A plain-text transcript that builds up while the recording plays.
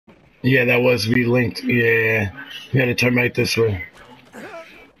Yeah, that was relinked. Yeah, you had to turn right this way.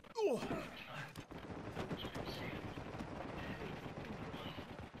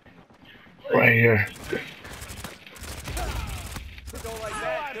 Right here. Don't like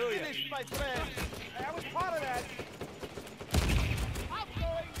that, do you? Finished, my friend. I was part of that.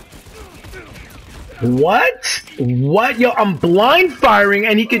 What? What? Yo, I'm blind firing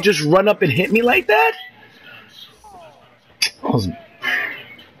and he could just run up and hit me like that? I was,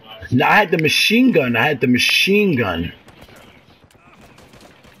 no, I had the machine gun. I had the machine gun.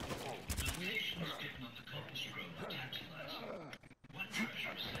 Hey,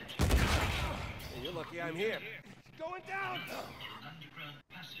 you're lucky I'm here. Going down.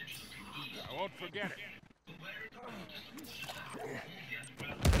 I won't forget it.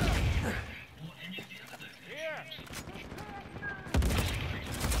 Here.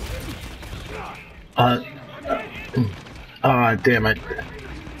 Uh, damn it.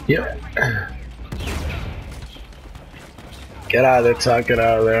 Yep. Get out of there, Tuck. Get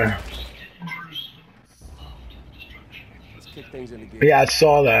out of there. Let's kick things into gear. Yeah, I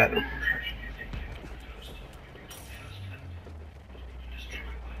saw that.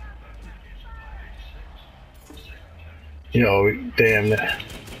 Yo, damn that.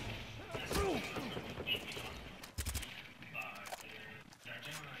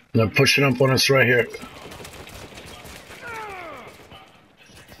 They're pushing up on us right here.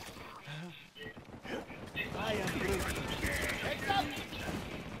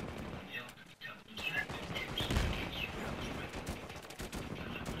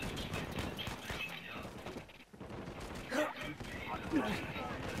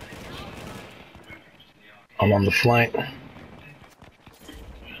 I'm on the flank.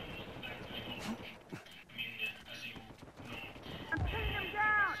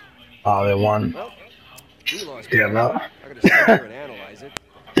 Oh, they won. Well, we lost. Damn no. I gotta sit here and analyze it.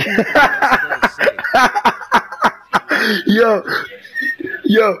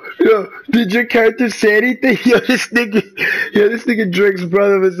 Yo, yo, did your character say anything? This nigga Drake's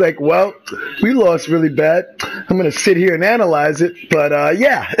brother was like, well, we lost really bad. I'm gonna sit here and analyze it, but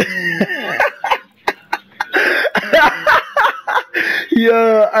yeah.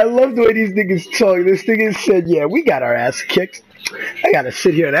 Yo, I love the way these niggas talk. This nigga said, yeah, we got our ass kicked. I gotta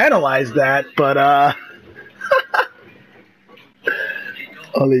sit here and analyze that, but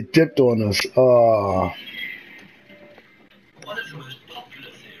oh, they dipped on us. Oh.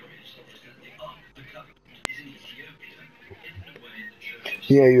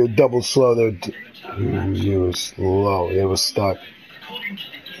 Yeah, you're double slow there. You were slow. They were stuck.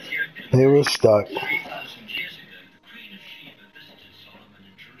 They were stuck.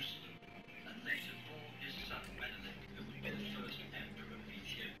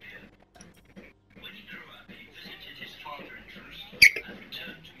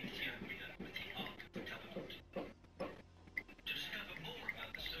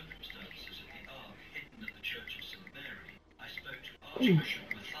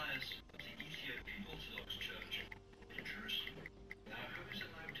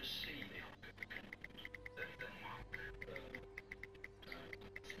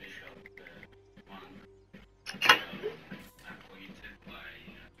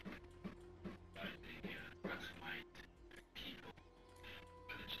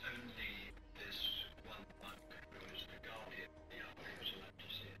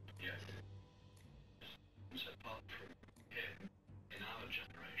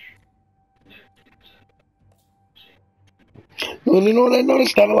 Well, you know what I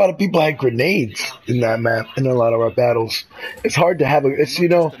noticed? Not a lot of people had grenades in that map in a lot of our battles. It's hard to have a. It's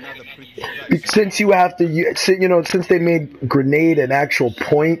since you have to. Since they made grenade an actual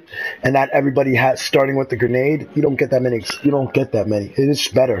point, and not everybody has starting with the grenade. You don't get that many. You don't get that many. It is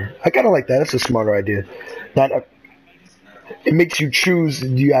better. I kind of like that. That's a smarter idea. Not. It makes you choose.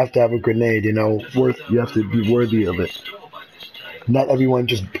 You have to have a grenade. You have to be worthy of it. Not everyone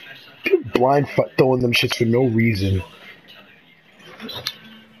just blind throwing them shits for no reason.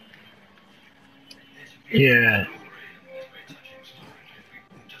 Yeah.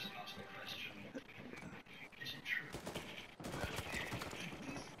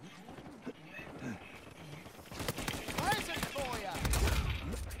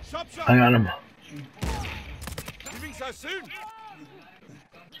 I got him. Leaving so soon?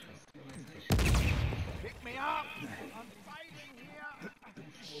 Pick me up. I'm fighting here.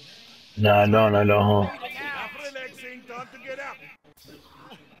 No. Enough relaxing. Time to get up.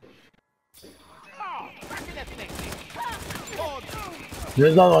 Oh, back in that thing.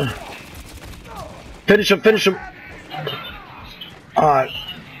 There's another one. Finish him. Alright.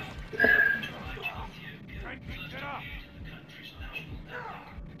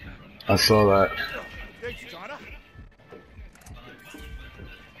 I saw that. Thanks, China.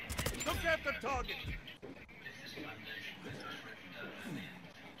 Look at the target.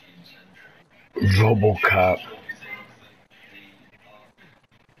 RoboCop.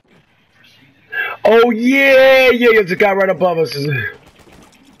 Oh yeah, there's a guy right above us. You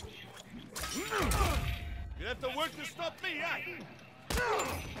have to work to stop me, eh?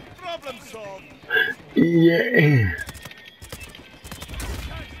 Problem solved. Yeah.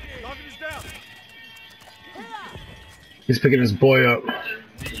 Target is down. He's picking his boy up.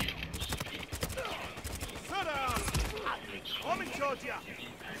 Sit down. I'm in charge here.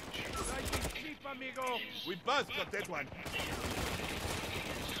 Nice and cheap, amigo. We both got that one.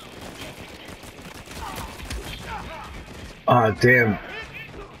 Ah, damn.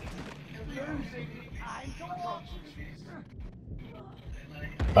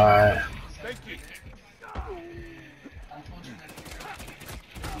 Thank you.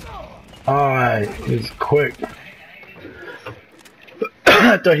 Alright, he's quick.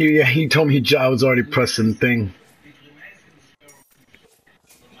 I thought he told me I was already pressing thing.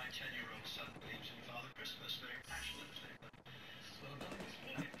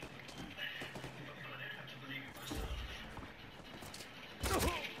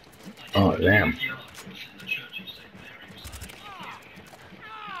 Oh damn. I'm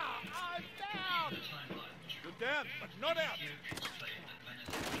down, you're down, but not out.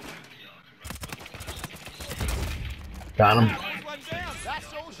 Got him. One down.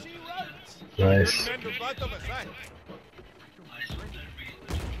 That's all she wrote. Nice. Good men to both of us, eh?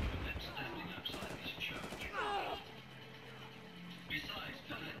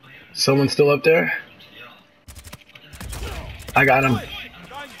 Someone still up there? I got him. Going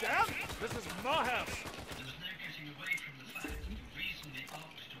down? This is my house.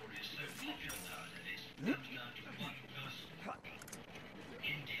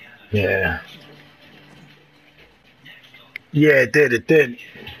 Yeah. Yeah, it did.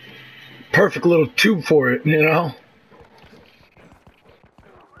 Perfect little tube for it, you know?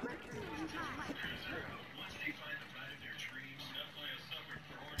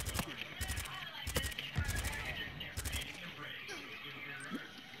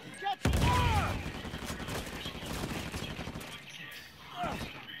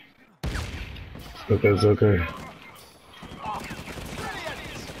 It's okay.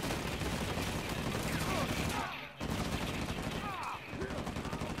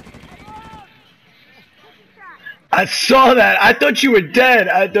 I saw that. I thought you were dead.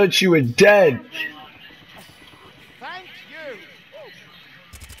 Thank you.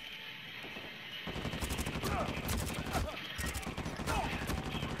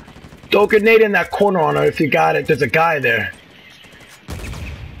 Throw a grenade in that corner on her if you got it. There's a guy there.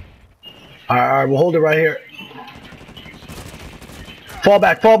 Alright, we'll hold it right here. Fall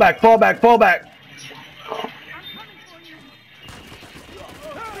back.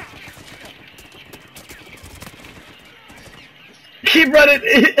 Keep running.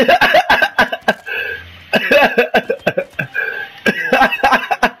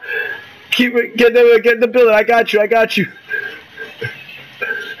 Get in the building. I got you.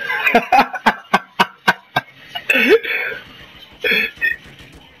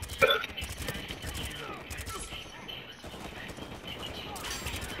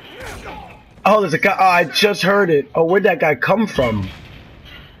 Oh, there's a guy. Oh, I just heard it. Oh, where'd that guy come from?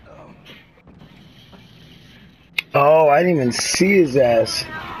 Oh, I didn't even see his ass.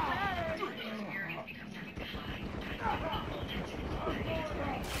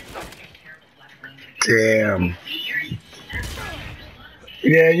 Damn.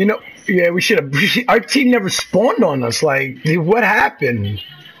 Yeah, we should have. Our team never spawned on us. Like, what happened?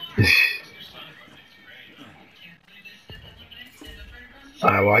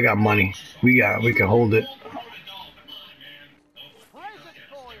 Alright, well, I got money. We can hold it.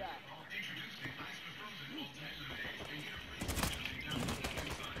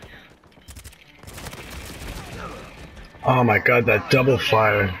 Oh my god, that double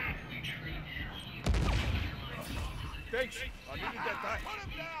fire. Thanks. I needed that guy. Put him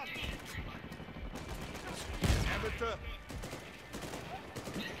down. Amateur.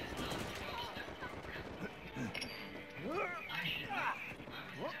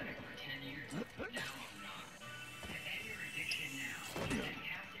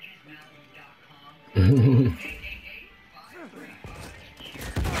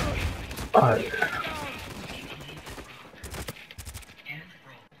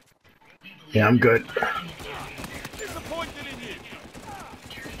 Yeah, I'm good. Disappointed in you.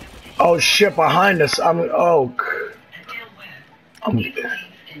 Oh shit, behind us. I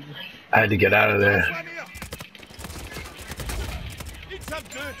had to get out of there. Need some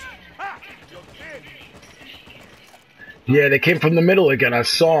dirt. Ha! You're dead. Yeah, they came from the middle again. I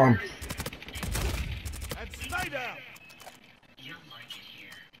saw them. And stay down.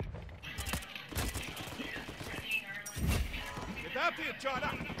 Get out here,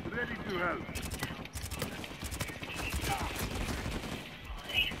 China. Ready to help.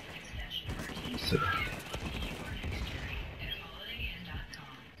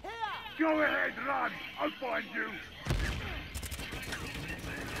 Go ahead, run. I'll find you.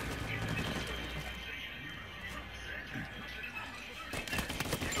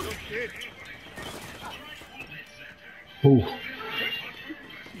 You're dead. Ooh.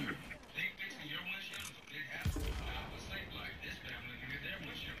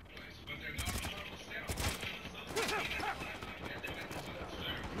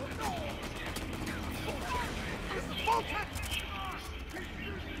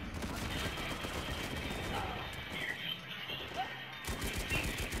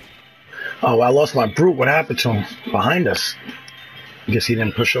 Oh, I lost my brute. What happened to him? Behind us. I guess he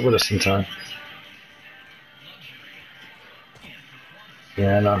didn't push up with us in time.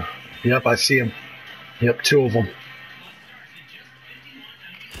 Yeah, no. Yep, I see him. Yep, two of them.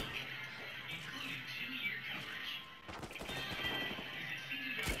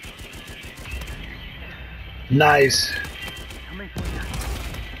 Nice.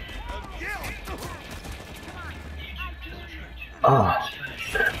 Oh.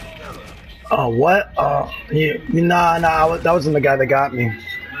 Oh, what? Yeah, nah, that wasn't the guy that got me.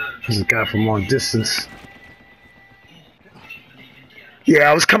 This was the guy from long distance.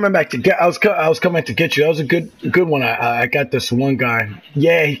 Yeah, I was coming back to get. I was coming to get you. That was a good one. I got this one guy.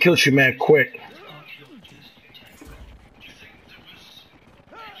 Yeah, he killed you, man, quick.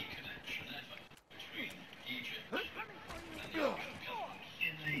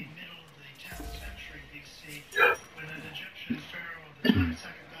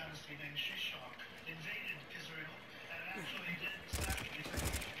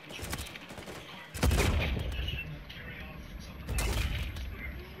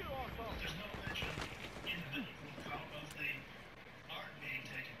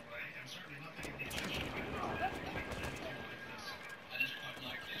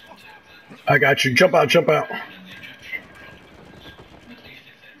 I got you. Jump out, jump out.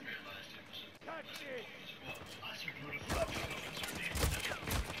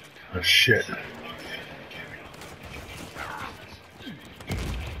 Oh, shit.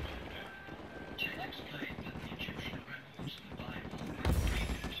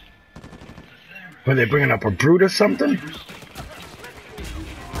 Were they bringing up a brute or something?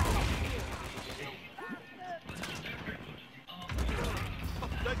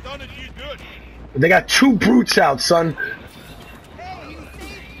 They got two brutes out, son.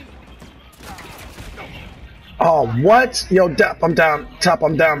 Oh, what? Yo, Top, I'm down. Top,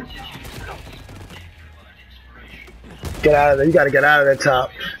 I'm down. Get out of there. You gotta get out of there, Top.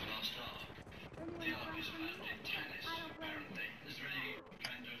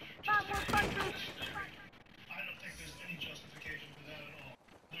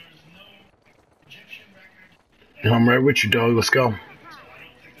 I'm right with you, dog. Let's go.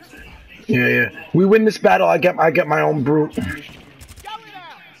 Yeah. We win this battle. I get my own brute.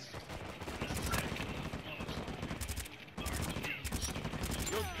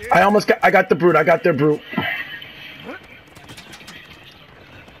 I got the brute. I got their brute.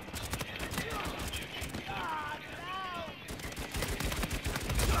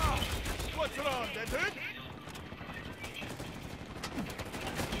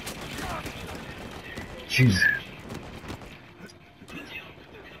 Jesus.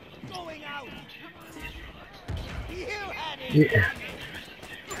 Yeah.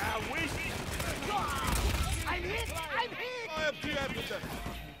 I'm hit! I am the evidence.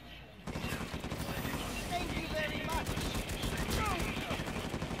 Thank you very much.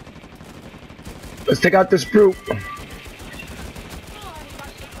 Let's take out this brute.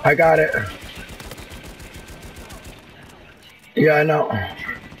 I got it. Yeah, I know.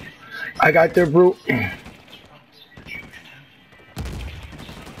 I got their brute.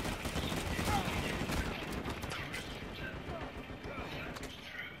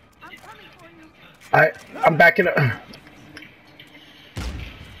 I'm backing up.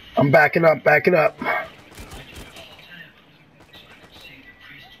 I'm backing up.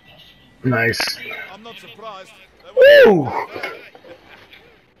 Nice. I'm not surprised. Woo!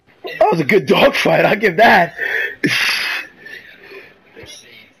 That was a good dogfight. I'll give that.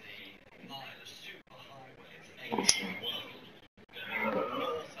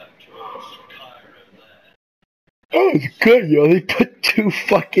 That was good, yo. They put two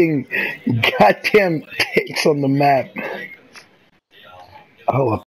fucking goddamn tanks on the map. Oh.